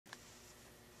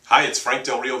Hi, it's Frank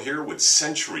Del Rio here with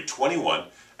Century 21,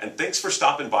 and thanks for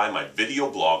stopping by my video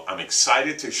blog. I'm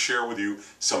excited to share with you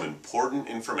some important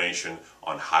information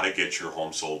on how to get your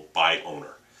home sold by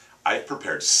owner. I've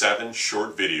prepared 7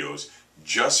 short videos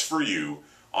just for you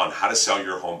on how to sell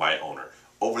your home by owner.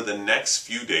 Over the next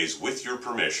few days, with your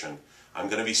permission, I'm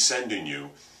going to be sending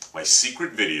you my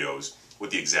secret videos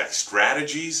with the exact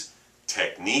strategies,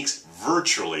 techniques,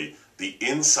 virtually the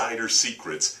insider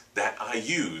secrets that I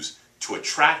use to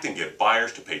attract and get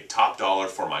buyers to pay top dollar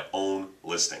for my own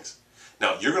listings.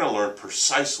 Now, you're going to learn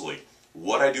precisely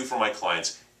what I do for my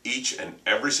clients each and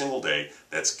every single day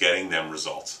that's getting them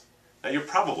results. Now, you're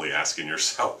probably asking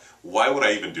yourself, why would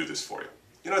I even do this for you?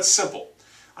 You know, it's simple.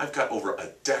 I've got over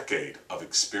a decade of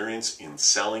experience in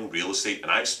selling real estate, and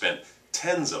I've spent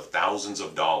tens of thousands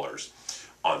of dollars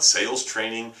on sales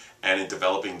training and in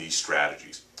developing these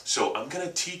strategies. So I'm going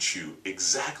to teach you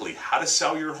exactly how to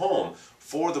sell your home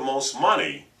for the most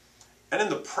money, and in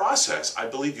the process, I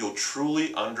believe you'll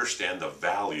truly understand the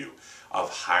value of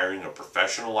hiring a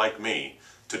professional like me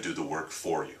to do the work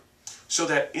for you. So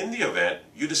that in the event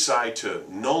you decide to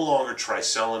no longer try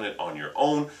selling it on your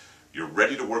own, you're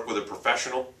ready to work with a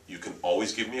professional, you can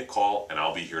always give me a call and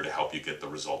I'll be here to help you get the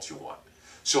results you want.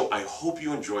 So I hope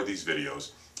you enjoy these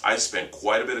videos. I spent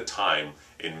quite a bit of time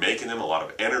in making them, a lot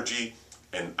of energy,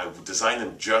 and I designed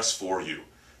them just for you.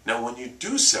 Now, when you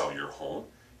do sell your home,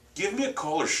 give me a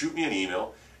call or shoot me an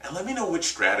email and let me know which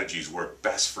strategies work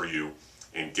best for you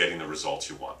in getting the results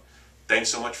you want. Thanks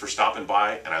so much for stopping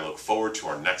by, and I look forward to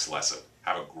our next lesson.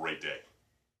 Have a great day.